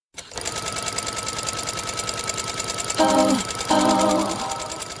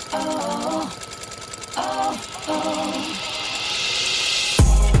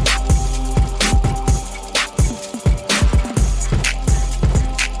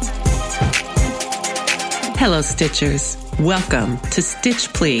Hello, Stitchers. Welcome to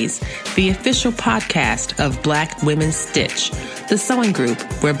Stitch Please, the official podcast of Black Women Stitch, the sewing group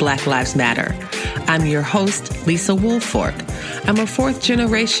where Black Lives Matter. I'm your host, Lisa Woolfork. I'm a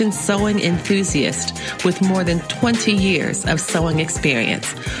fourth-generation sewing enthusiast with more than 20 years of sewing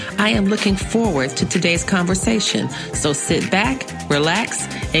experience. I am looking forward to today's conversation, so sit back, relax,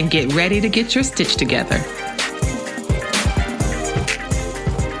 and get ready to get your stitch together.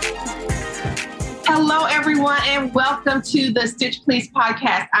 Hello, everyone, and welcome to the Stitch Please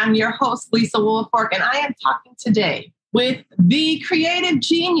podcast. I'm your host, Lisa Woolfork, and I am talking today with the creative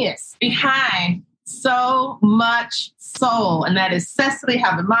genius behind So Much Soul, and that is Cecily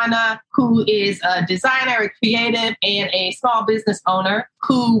Habimana, who is a designer, a creative, and a small business owner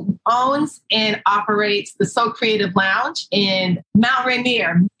who owns and operates the So Creative Lounge in Mount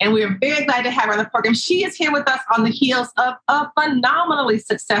Rainier. And we are very glad to have her on the program. She is here with us on the heels of a phenomenally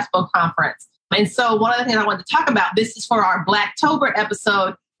successful conference. And so one of the things I wanted to talk about, this is for our Blacktober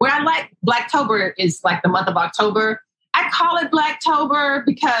episode, where I like Blacktober is like the month of October. I call it Blacktober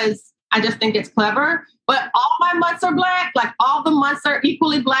because I just think it's clever. But all my months are Black. Like all the months are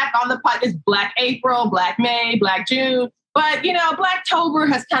equally Black on the pot. It's Black April, Black May, Black June. But, you know, Blacktober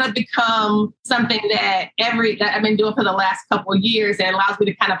has kind of become something that I've been doing for the last couple of years, and it allows me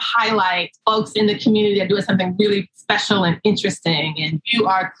to kind of highlight folks in the community that are doing something really special and interesting. And you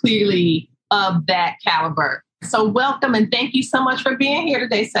are clearly of that caliber. So welcome and thank you so much for being here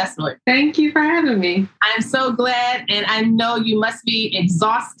today, Cecily. Thank you for having me. I'm so glad, and I know you must be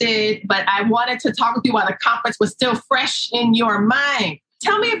exhausted, but I wanted to talk with you while the conference was still fresh in your mind.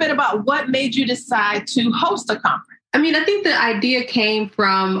 Tell me a bit about what made you decide to host a conference. I think the idea came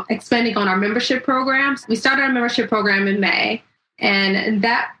from expanding on our membership programs. We started our membership program in May, and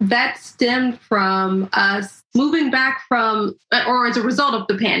that stemmed from us moving back from, or as a result of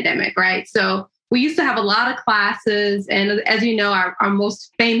the pandemic, right? So we used to have a lot of classes. And as you know, our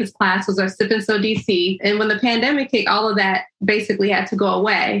most famous class was our Sip and Sew DC. And when the pandemic hit, all of that basically had to go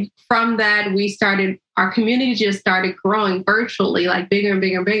away. From that, our community just started growing virtually, like bigger and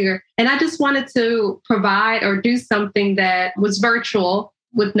bigger and bigger. And I just wanted to provide or do something that was virtual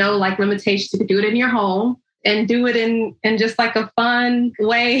with no like limitations. You could do it in your home and do it in just like a fun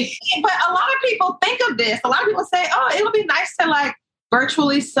way. But a lot of people think of this. A lot of people say, oh, it'll be nice to like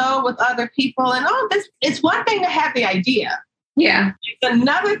virtually sew with other people. And it's one thing to have the idea. Yeah. It's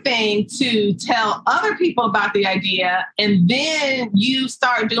another thing to tell other people about the idea. And then you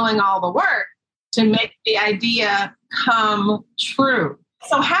start doing all the work to make the idea come true.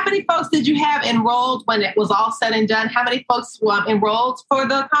 So how many folks did you have enrolled when it was all said and done? How many folks enrolled for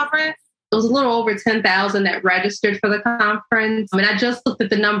the conference? It was a little over 10,000 that registered for the conference. I mean, I just looked at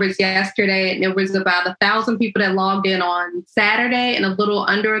the numbers yesterday, and it was about 1,000 people that logged in on Saturday and a little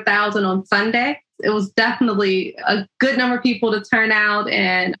under 1,000 on Sunday. It was definitely a good number of people to turn out,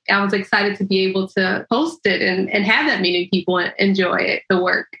 and I was excited to be able to host it and have that many people enjoy it, the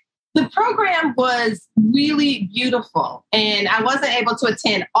work. The program was really beautiful, and I wasn't able to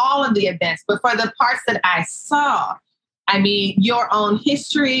attend all of the events, but for the parts that I saw, I mean, your own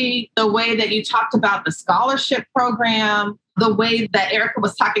history, the way that you talked about the scholarship program, the way that Erica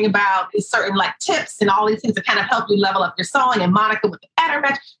was talking about certain like tips and all these things that kind of help you level up your sewing, and Monica with the pattern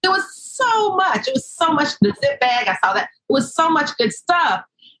match. There was so much. It was so much. The zip bag, I saw that. It was so much good stuff.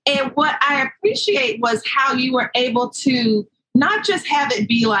 And what I appreciate was how you were able to not just have it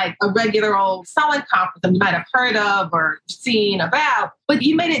be like a regular old sewing conference that you might have heard of or seen about, but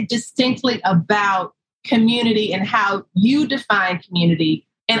you made it distinctly about community and how you define community,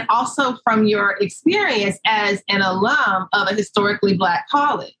 and also from your experience as an alum of a historically Black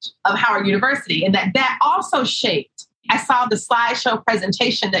college, of Howard University, and that also shaped. I saw the slideshow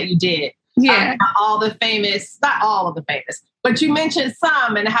presentation that you did. Yeah. All the famous, not all of the famous, but you mentioned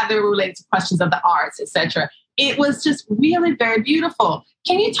some and how they were related to questions of the arts, etc. It was just really very beautiful.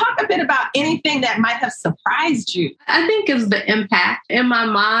 Can you talk a bit about anything that might have surprised you? I think it was the impact. In my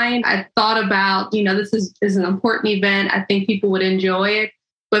mind, I thought about, this is an important event. I think people would enjoy it.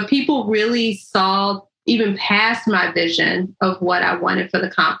 But people really saw even past my vision of what I wanted for the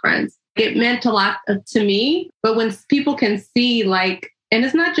conference. It meant a lot to me. But when people can see and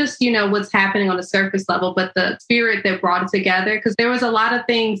it's not just, what's happening on the surface level, but the spirit that brought it together, because there was a lot of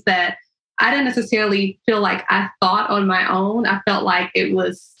things that I didn't necessarily feel like I thought on my own. I felt like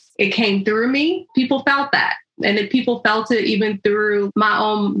it came through me. People felt that. And if people felt it even through my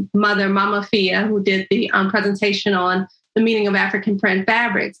own mother, Mama Fia, who did the presentation on the meaning of African print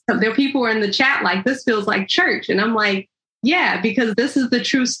fabrics. So there are people who are in the chat like, this feels like church. And I'm like, yeah, because this is the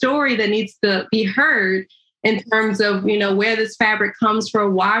true story that needs to be heard. in terms of, where this fabric comes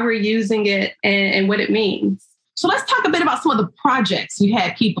from, why we're using it, and what it means. So let's talk a bit about some of the projects you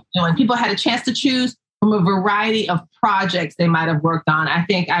had people doing. People had a chance to choose from a variety of projects they might have worked on. I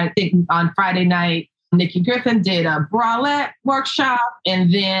think on Friday night, Nikki Griffin did a bralette workshop.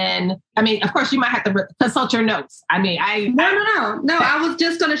 And then, of course, you might have to consult your notes. No. I was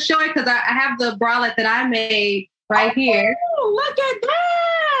just going to show it because I have the bralette that I made right here. Oh, look at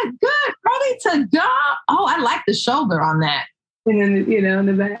that. Good. Ready to go. Oh, I like the shoulder on that. And then, in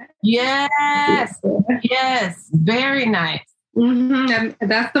the back. Yes. Yes. Very nice. Mm-hmm.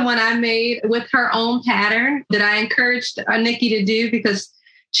 That's the one I made with her own pattern that I encouraged Nikki to do because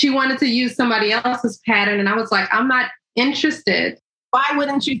she wanted to use somebody else's pattern. And I was like, I'm not interested. Why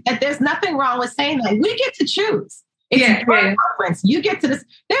wouldn't you? There's nothing wrong with saying that. We get to choose. It's a conference. You get to this.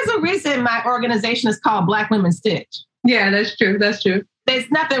 There's a reason my organization is called Black Women Stitch. Yeah, that's true. That's true. There's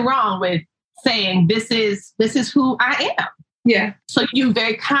nothing wrong with saying this is who I am. Yeah. So you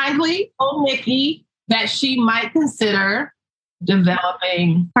very kindly told Nikki that she might consider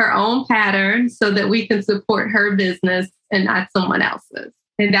developing her own pattern so that we can support her business and not someone else's.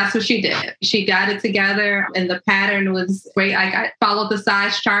 And that's what she did. She got it together and the pattern was great. I followed the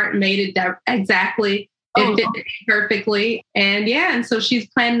size chart and made it exactly. It fit perfectly. And so she's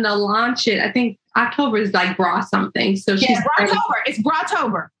planning to launch it. I think October is like bra something. So she's Bratober. It's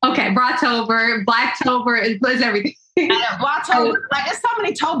Bratober. Okay, Bratober, Blacktober is everything. Bratober. Like there's so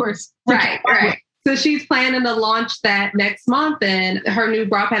many Tobers. Right. So she's planning to launch that next month and her new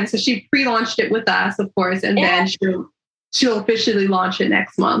bra pattern. So she pre-launched it with us, of course, and then she'll officially launch it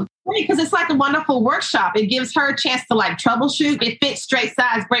next month. Because it's like a wonderful workshop. It gives her a chance to troubleshoot. It fits straight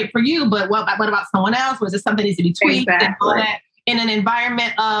size, great for you, but what about someone else? Was it something that needs to be tweaked and all that in an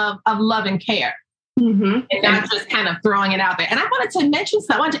environment of love and care? Mm-hmm. And not just kind of throwing it out there. And I wanted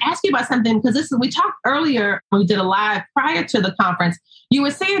to ask you about something because we talked earlier when we did a live prior to the conference. You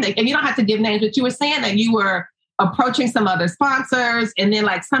were saying that, and you don't have to give names, but you were saying that you were approaching some other sponsors and then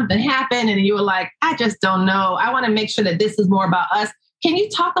something happened and you were like, I just don't know. I want to make sure that this is more about us. Can you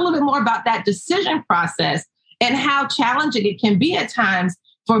talk a little bit more about that decision process and how challenging it can be at times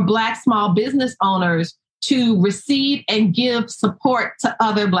for Black small business owners to receive and give support to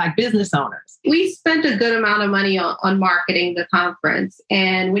other Black business owners? We spent a good amount of money on marketing the conference.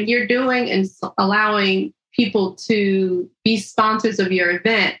 And when you're doing and allowing people to be sponsors of your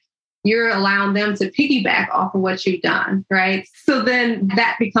event, you're allowing them to piggyback off of what you've done, right? So then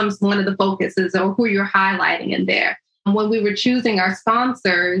that becomes one of the focuses or who you're highlighting in there. When we were choosing our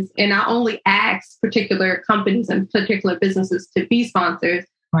sponsors, and I only asked particular companies and particular businesses to be sponsors,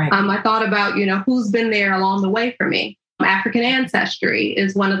 right. I thought about, who's been there along the way for me. African Ancestry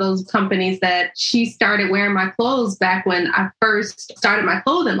is one of those companies that she started wearing my clothes back when I first started my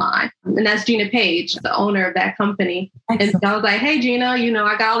clothing line. And that's Gina Page, the owner of that company. Excellent. And so I was like, hey, Gina,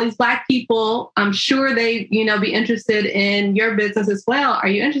 I got all these Black people. I'm sure they, be interested in your business as well. Are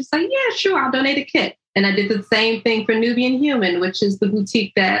you interested? Like, yeah, sure. I'll donate a kit. And I did the same thing for Nubian Human, which is the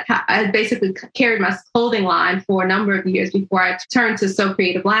boutique that I basically carried my clothing line for a number of years before I turned to So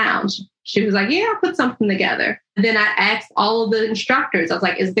Creative Lounge. She was like, yeah, I'll put something together. And then I asked all of the instructors, I was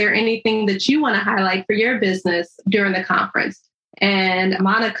like, is there anything that you want to highlight for your business during the conference? And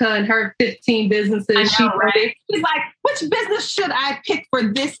Monica and her 15 businesses. She's like, which business should I pick for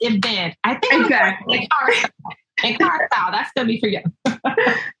this event? I think exactly. And car style, that's going to be for you.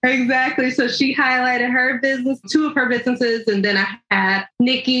 Exactly. So she highlighted her business, 2 of her businesses. And then I had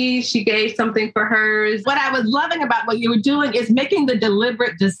Nikki, she gave something for hers. What I was loving about what you were doing is making the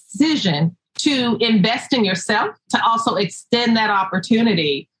deliberate decision to invest in yourself, to also extend that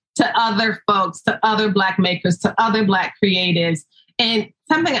opportunity to other folks, to other Black makers, to other Black creatives. And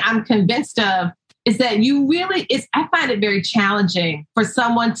something I'm convinced of is that I find it very challenging for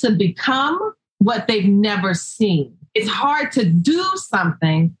someone to become what they've never seen. It's hard to do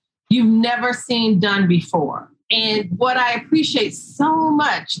something you've never seen done before. And what I appreciate so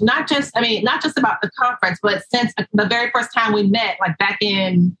much, not just about the conference, but since the very first time we met, back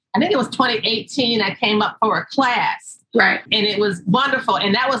in, I think it was 2018, I came up for a class. Right. And it was wonderful.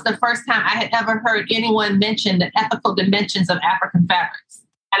 And that was the first time I had ever heard anyone mention the ethical dimensions of African fabrics.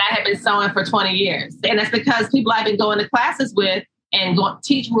 And I had been sewing for 20 years. And that's because people I've been going to classes with and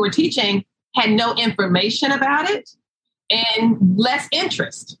we were teaching had no information about it and less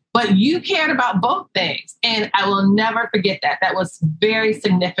interest. But you cared about both things. And I will never forget that. That was very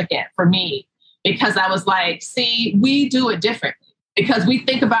significant for me because I was like, see, we do it differently because we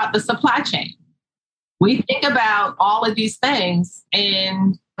think about the supply chain. We think about all of these things.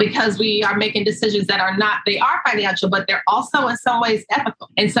 And because we are making decisions that they are financial, but they're also in some ways ethical.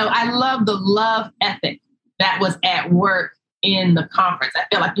 And so I love the love ethic that was at work in the conference. I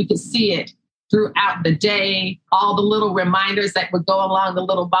feel like you could see it throughout the day, all the little reminders that would go along the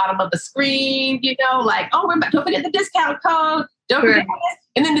little bottom of the screen, like, oh, don't forget the discount code. Don't forget this.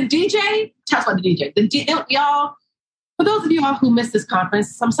 And then the DJ, tell us about the DJ. Y'all, for those of y'all who missed this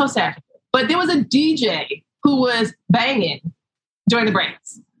conference, I'm so sad. But there was a DJ who was banging during the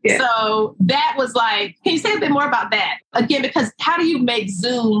breaks. Yeah. So that was like, can you say a bit more about that? Again, because how do you make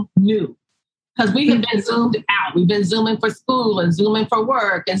Zoom new? Because we have been zoomed out. We've been Zooming for school and Zooming for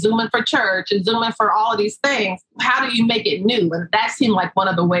work and Zooming for church and Zooming for all of these things. How do you make it new? And that seemed like one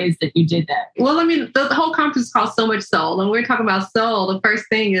of the ways that you did that. Well, I mean, the whole conference is called So Much Soul. And we're talking about soul. The first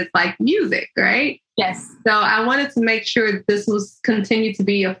thing is like music, right? Yes. So I wanted to make sure this was continue to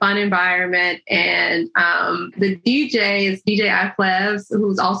be a fun environment. And the DJ is DJ iFlevs,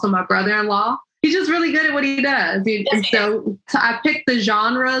 who's also my brother-in-law. He's just really good at what he does. And so I picked the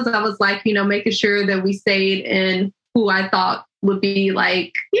genres. I was like, making sure that we stayed in who I thought would be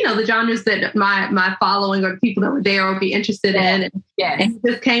like, the genres that my following or the people that were there would be interested in. And he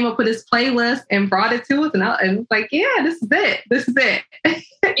just came up with his playlist and brought it to us. And I was like, yeah, this is it. This is it.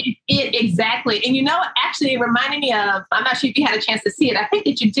 Exactly. And actually it reminded me of, I'm not sure if you had a chance to see it. I think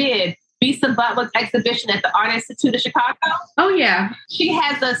that you did. Bisa Butler's exhibition at the Art Institute of Chicago. Oh, yeah. She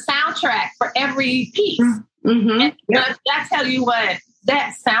has a soundtrack for every piece. Mm-hmm. And I tell you what,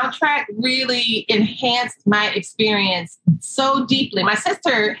 that soundtrack really enhanced my experience so deeply. My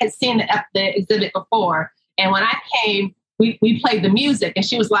sister had seen the exhibit before. And when I came, we played the music. And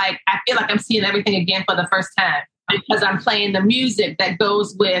she was like, I feel like I'm seeing everything again for the first time. Because I'm playing the music that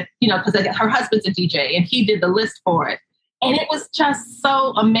goes with, because her husband's a DJ and he did the list for it. And it was just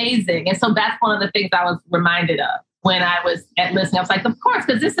so amazing. And so that's one of the things I was reminded of when I was listening. I was like, of course,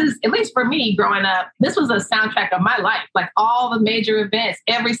 because this is, at least for me growing up, this was a soundtrack of my life. Like all the major events,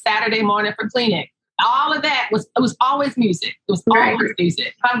 every Saturday morning for clinic, all of that it was always music. It was always music.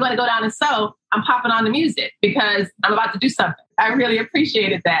 If I'm going to go down and sew, I'm popping on the music because I'm about to do something. I really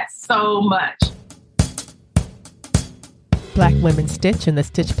appreciated that so much. Black Women Stitch and the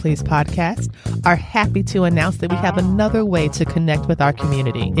Stitch Please podcast are happy to announce that we have another way to connect with our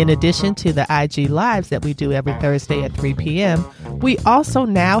community. In addition to the IG Lives that we do every Thursday at 3 p.m., we also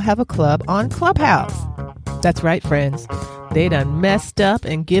now have a club on Clubhouse. That's right, friends. They done messed up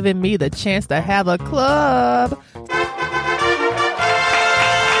and given me the chance to have a club.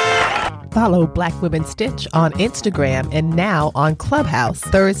 Follow Black Women Stitch on Instagram and now on Clubhouse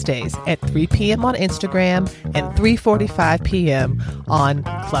Thursdays at 3 p.m. on Instagram and 3:45 p.m. on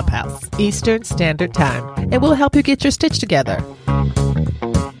Clubhouse Eastern Standard Time. And we'll help you get your stitch together.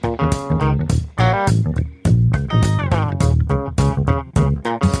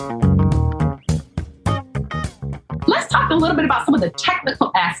 Let's talk a little bit about some of the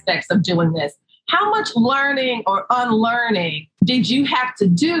technical aspects of doing this. How much learning or unlearning did you have to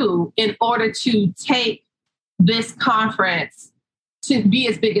do in order to take this conference to be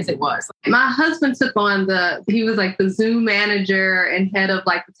as big as it was? My husband took on he was like the Zoom manager and head of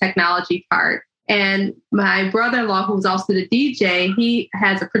like the technology part. And my brother-in-law, who's also the DJ, he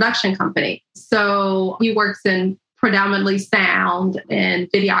has a production company. So he works in predominantly sound and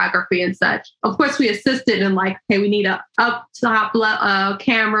videography and such. Of course, we assisted in like, hey, we need a up top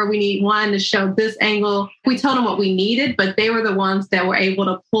camera. We need one to show this angle. We told them what we needed, but they were the ones that were able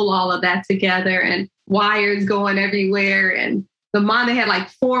to pull all of that together and wires going everywhere. And the monitor had like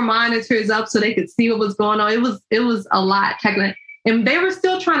 4 monitors up so they could see what was going on. It was a lot technical. And they were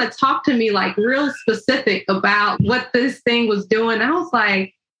still trying to talk to me like real specific about what this thing was doing. I was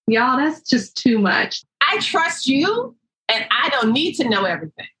like, y'all, that's just too much. I trust you and I don't need to know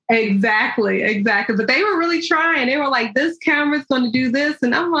everything. Exactly. But they were really trying. They were like, this camera's going to do this.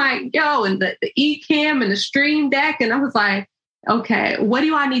 And I'm like, yo, and the eCam and the Stream Deck. And I was like, okay, what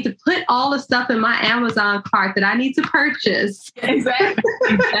do I need to put all the stuff in my Amazon cart that I need to purchase? Exactly.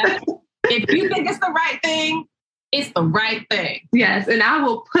 If you think it's the right thing, it's the right thing. Yes. And I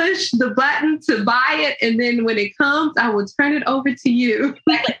will push the button to buy it. And then when it comes, I will turn it over to you.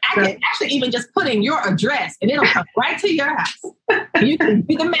 Exactly. I can actually even just put in your address and it'll come right to your house. You can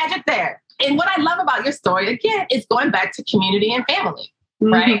do the magic there. And what I love about your story, again, is going back to community and family,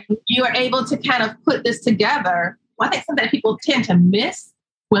 right? Mm-hmm. You are able to kind of put this together. Well, I think something that people tend to miss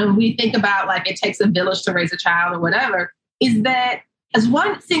when we think about like it takes a village to raise a child or whatever, is that as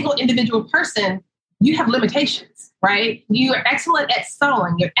one single individual person, you have limitations, right? You are excellent at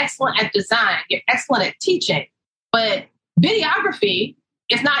sewing. You're excellent at design. You're excellent at teaching. But videography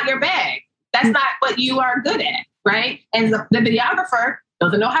is not your bag. That's not what you are good at, right? And the videographer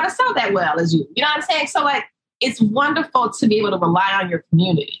doesn't know how to sew that well as you. You know what I'm saying? So like, it's wonderful to be able to rely on your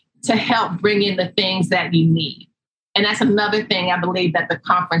community. to help bring in the things that you need. And that's another thing I believe that the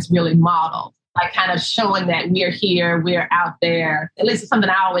conference really modeled, like kind of showing that we're here, we're out there. At least it's something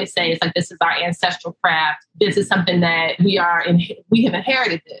I always say. It's like, this is our ancestral craft. This is something that we have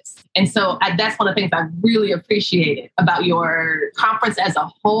inherited this. And so that's one of the things I really appreciated about your conference as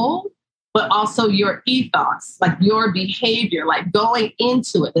a whole, but also your ethos, like your behavior, like going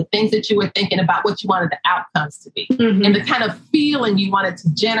into it, the things that you were thinking about, what you wanted the outcomes to be, and the kind of feeling you wanted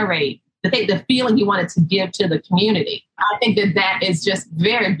to generate, the feeling you wanted to give to the community. I think that is just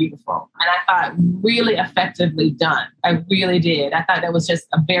very beautiful. And I thought really effectively done. I really did. I thought that was just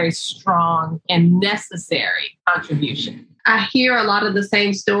a very strong and necessary contribution. I hear a lot of the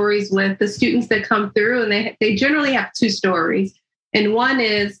same stories with the students that come through, and they generally have two stories. And one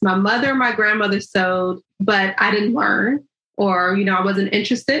is, my mother and my grandmother sewed, but I didn't learn, or, I wasn't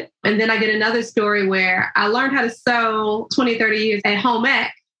interested. And then I get another story where I learned how to sew 20, 30 years at home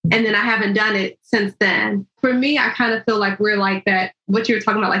ec, and then I haven't done it since then. For me, I kind of feel like we're like that, what you were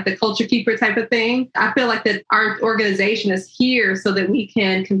talking about, like the culture keeper type of thing. I feel like that our organization is here so that we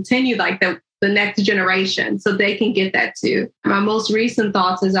can continue like the next generation so they can get that too. My most recent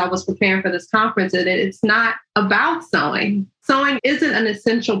thoughts as I was preparing for this conference is that it's not about sewing. Sewing isn't an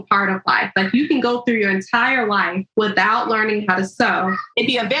essential part of life. Like, you can go through your entire life without learning how to sew. It'd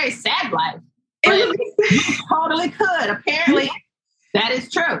be a very sad life. You totally could. Apparently, that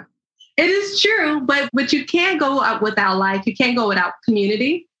is true. It is true, but you can't go out without life. You can't go without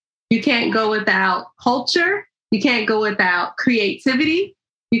community. You can't go without culture. You can't go without creativity.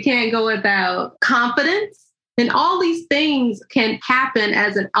 You can't go without confidence. And all these things can happen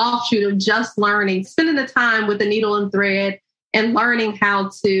as an offshoot of just learning, spending the time with the needle and thread and learning how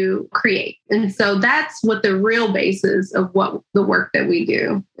to create. And so that's what the real basis of what the work that we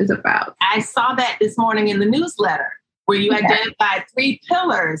do is about. I saw that this morning in the newsletter, where you identified 3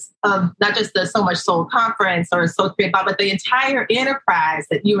 pillars of not just the So Much Soul Conference or Soul Create, but the entire enterprise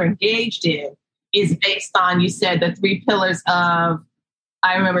that you were engaged in is based on, you said, the 3 pillars of,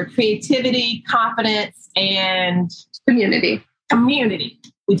 I remember, creativity, confidence, and community.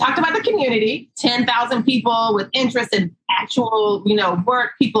 We talked about the community, 10,000 people with interest in actual,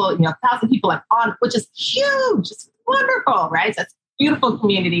 work, people, 1,000 people like on, which is huge. It's wonderful, right? So it's a beautiful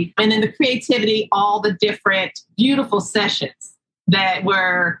community. And then the creativity, all the different beautiful sessions that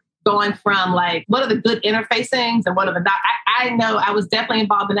were going from like, what are the good interfacings and what are the not? I know I was definitely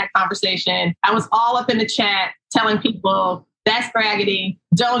involved in that conversation. I was all up in the chat telling people, that's braggedy.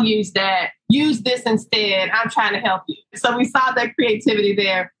 Don't use that. Use this instead. I'm trying to help you. So we saw that creativity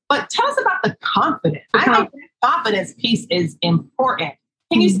there. But tell us about the confidence. I think the confidence piece is important.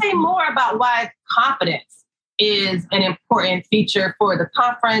 Can you say more about why confidence is an important feature for the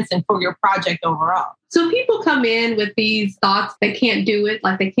conference and for your project overall? So people come in with these thoughts they can't do it,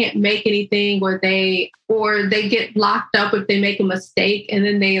 like they can't make anything, or they get locked up if they make a mistake, and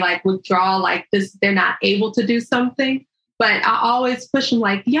then they like withdraw like this, they're not able to do something. But I always push them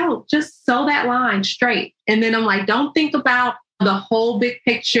like, yo, just sew that line straight. And then I'm like, don't think about the whole big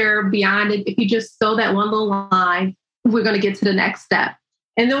picture beyond it. If you just sew that one little line, we're going to get to the next step.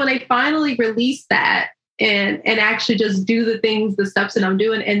 And then when they finally release that and actually just do the steps that I'm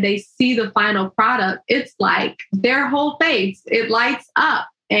doing, and they see the final product, it's like their whole face, it lights up.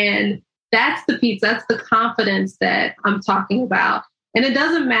 And that's the piece, that's the confidence that I'm talking about. And it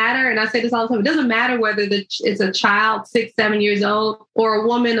doesn't matter, and I say this all the time, it doesn't matter whether it's a child 6, 7 years old or a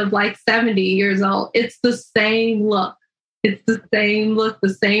woman of like 70 years old. It's the same look. It's the same look,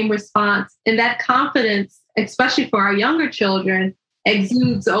 the same response. And that confidence, especially for our younger children,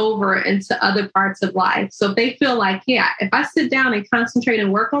 exudes over into other parts of life. So if they feel like, yeah, if I sit down and concentrate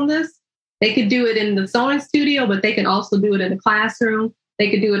and work on this, they could do it in the sewing studio, but they can also do it in the classroom. They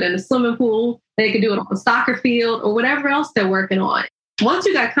could do it in a swimming pool. They could do it on a soccer field or whatever else they're working on. Once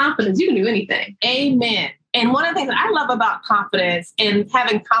you got confidence, you can do anything. Amen. And one of the things that I love about confidence and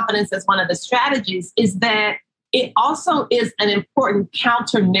having confidence as one of the strategies is that it also is an important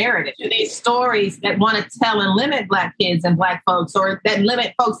counter narrative to these stories that want to tell and limit Black kids and Black folks, or that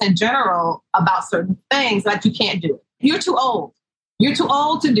limit folks in general about certain things, like you can't do it. You're too old. You're too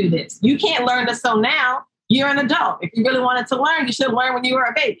old to do this. You can't learn to sew now. You're an adult. If you really wanted to learn, you should have learned when you were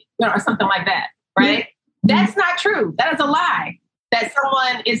a baby, or something like that, right? Mm-hmm. That's not true. That is a lie. That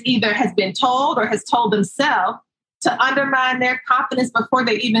someone has been told or has told themselves to undermine their confidence before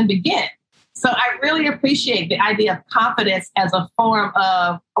they even begin. So I really appreciate the idea of confidence as a form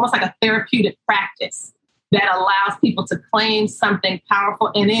of almost like a therapeutic practice that allows people to claim something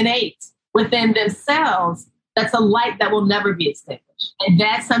powerful and innate within themselves. That's a light that will never be extinguished. And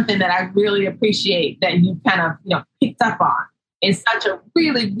that's something that I really appreciate that you kind of, picked up on. in such a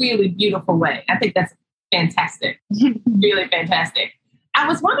really, really beautiful way. I think that's fantastic. Really fantastic. I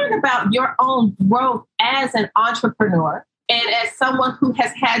was wondering about your own growth as an entrepreneur and as someone who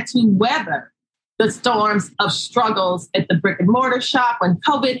has had to weather the storms of struggles at the brick and mortar shop when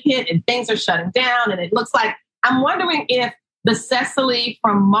COVID hit and things are shutting down. And it looks like, I'm wondering if the Cecily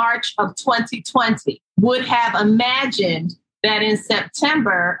from March of 2020 would have imagined that in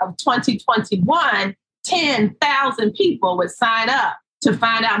September of 2021, 10,000 people would sign up to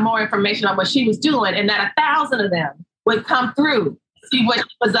find out more information on what she was doing, and that 1,000 of them would come through, see what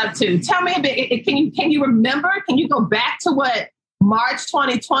she was up to. Tell me a bit, can you remember? Can you go back to what March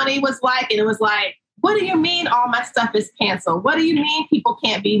 2020 was like? And it was like, what do you mean all my stuff is canceled? What do you mean people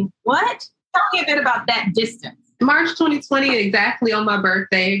can't be, what? Tell me a bit about that distance. March 2020, exactly on my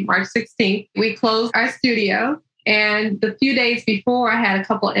birthday, March 16th, we closed our studio. And the few days before, I had a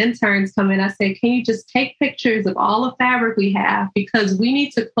couple interns come in. I said, can you just take pictures of all the fabric we have? Because we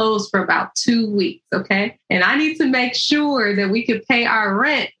need to close for about 2 weeks, okay? And I need to make sure that we could pay our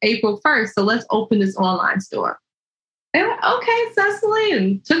rent April 1st. So let's open this online store. They were, okay, Cecily,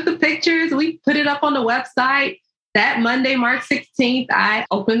 and took the pictures. We put it up on the website. That Monday, March 16th, I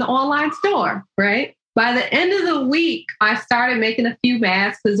opened the online store, right? By the end of the week, I started making a few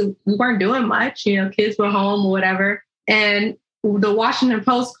masks because we weren't doing much. You know, kids were home or whatever. And the Washington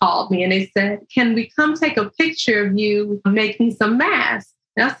Post called me and they said, can we come take a picture of you making some masks?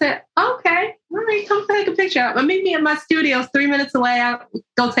 And I said, okay, all right, come take a picture. Meet me at my studio. It's 3 minutes away. I'll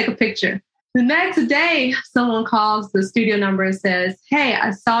go take a picture. The next day, someone calls the studio number and says, hey,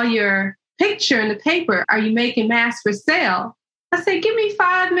 I saw your picture in the paper. Are you making masks for sale? I said, give me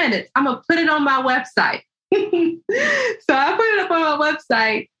 5 minutes. I'm going to put it on my website. So I put it up on my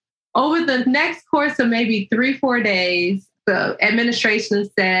website. Over the next course of maybe 3-4 days, the administration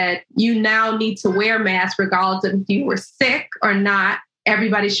said, you now need to wear masks regardless of if you were sick or not.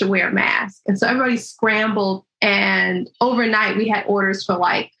 Everybody should wear a mask. And so everybody scrambled. And overnight, we had orders for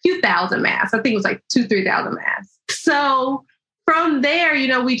like a few thousand masks. I think it was like 2,000-3,000 masks. So from there, you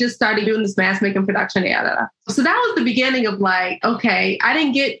know, we just started doing this mask making production. So that was the beginning of like, okay, I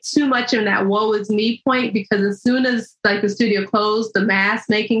didn't get too much of that woe is me point because as soon as like the studio closed, the mask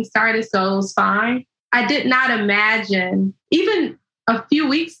making started. So it was fine. I did not imagine, even a few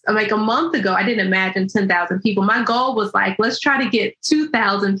weeks, like a month ago, I didn't imagine 10,000 people. My goal was like, let's try to get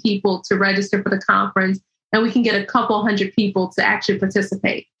 2,000 people to register for the conference. And we can get a couple hundred people to actually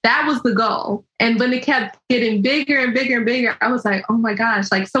participate. That was the goal. And when it kept getting bigger and bigger and bigger, I was like, oh my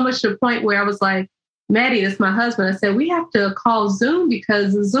gosh, like so much to the point where I was like, Maddie, that's my husband. I said, we have to call Zoom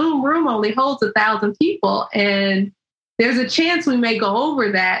because the Zoom room only holds 1,000 people. And there's a chance we may go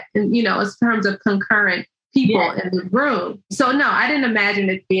over that, and you know, in terms of concurrent people in the room. So no, I didn't imagine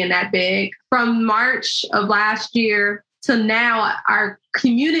it being that big. From March of last year to now, our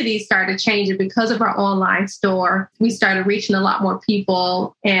community started changing because of our online store. We started reaching a lot more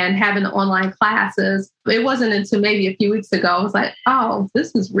people and having the online classes. It wasn't until maybe a few weeks ago, I was like, oh,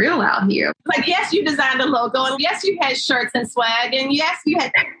 this is real out here. Like, yes, you designed the logo, and yes, you had shirts and swag, and yes, you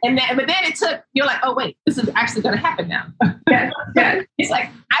had, but then it took, you're like, oh, wait, this is actually going to happen now. Yeah. It's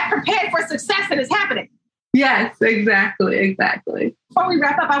like, I prepared for success and it's happening. Yes, exactly. Before we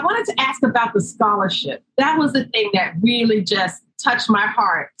wrap up, I wanted to ask about the scholarship. That was the thing that really just touched my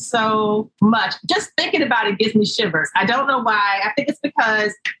heart so much. Just thinking about it gives me shivers. I don't know why. I think it's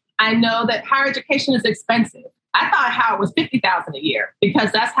because I know that higher education is expensive. I thought Howard was $50,000 a year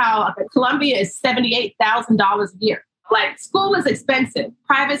because that's how Columbia is $78,000 a year. Like, school is expensive.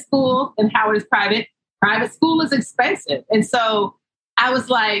 Private school, and Howard is private. Private school is expensive. And so I was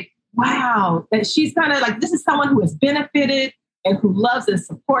like, wow, that she's gonna, like, this is someone who has benefited and who loves and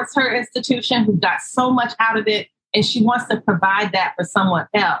supports her institution, who got so much out of it, and she wants to provide that for someone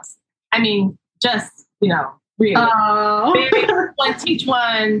else. I mean, just, you know, really. One, teach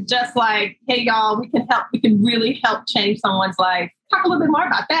one, just like, hey, y'all, we can really help change someone's life. Talk a little bit more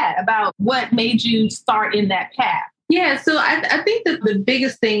about that, about what made you start in that path. Yeah, so I think that the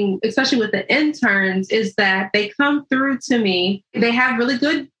biggest thing, especially with the interns, is that they come through to me. They have really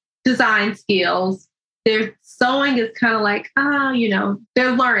good design skills. Their sewing is kind of like, you know,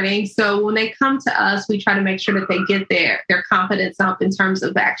 they're learning. So when they come to us, we try to make sure that they get their confidence up in terms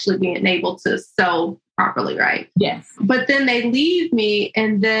of actually being able to sew properly, right? Yes. But then they leave me,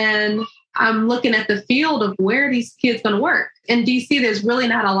 and then I'm looking at the field of where are these kids going to work. In DC, there's really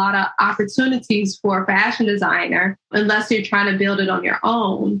not a lot of opportunities for a fashion designer unless you're trying to build it on your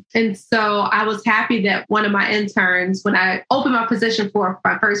own. And so I was happy that one of my interns, when I opened my position for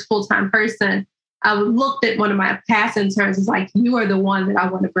my first full-time person, I looked at one of my past interns and was like, you are the one that I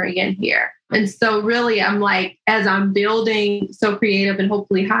want to bring in here. And so really, I'm like, as I'm building So Creative and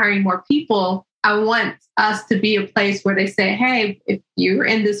hopefully hiring more people, I want us to be a place where they say, hey, if you're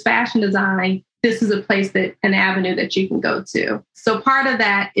in this fashion design, this is a place that an avenue that you can go to. So part of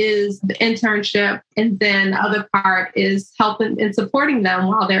that is the internship. And then the other part is helping and supporting them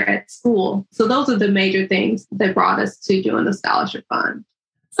while they're at school. So those are the major things that brought us to doing the scholarship fund.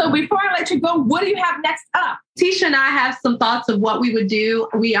 So before I let you go, what do you have next up? Tisha and I have some thoughts of what we would do.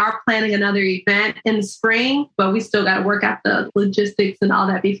 We are planning another event in the spring, but we still got to work out the logistics and all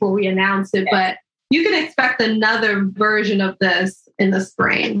that before we announce it. But you can expect another version of this in the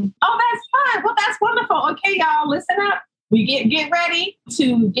spring. Oh, that's fun. Well, that's wonderful. Okay, y'all, listen up. We get ready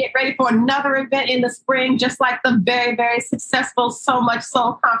for another event in the spring, just like the very, very successful So Much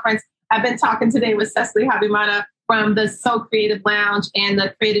Soul Conference. I've been talking today with Cecily Habimana from the So Creative Lounge and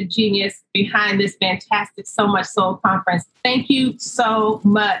the creative genius behind this fantastic So Much Soul Conference. Thank you so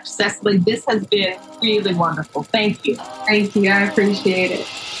much, Cecily. This has been really wonderful. Thank you. Thank you. I appreciate it.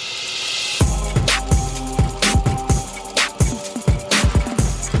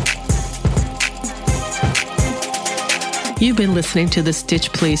 You've been listening to the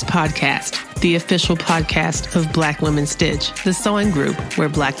Stitch Please podcast, the official podcast of Black Women Stitch, the sewing group where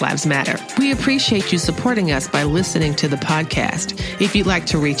Black Lives Matter. We appreciate you supporting us by listening to the podcast. If you'd like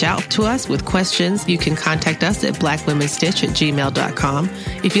to reach out to us with questions, you can contact us at blackwomenstitch@gmail.com.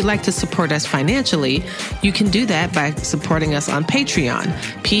 If you'd like to support us financially, you can do that by supporting us on Patreon,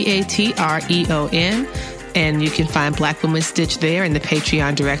 Patreon. And you can find Black Women Stitch there in the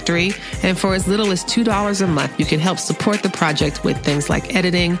Patreon directory. And for as little as $2 a month, you can help support the project with things like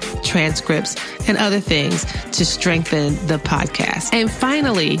editing, transcripts, and other things to strengthen the podcast. And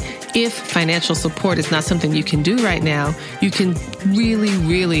finally, if financial support is not something you can do right now, you can really,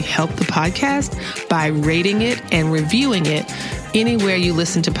 really help the podcast by rating it and reviewing it anywhere you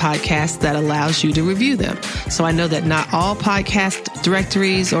listen to podcasts that allows you to review them. So I know that not all podcast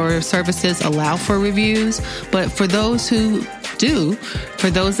directories or services allow for reviews, but for those who do, for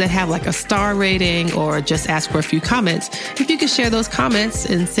those that have like a star rating or just ask for a few comments, if you could share those comments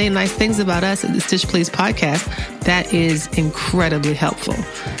and say nice things about us at the Stitch Please podcast, that is incredibly helpful.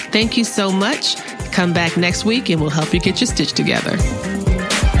 Thank you so much. Come back next week and we'll help you get your stitch together.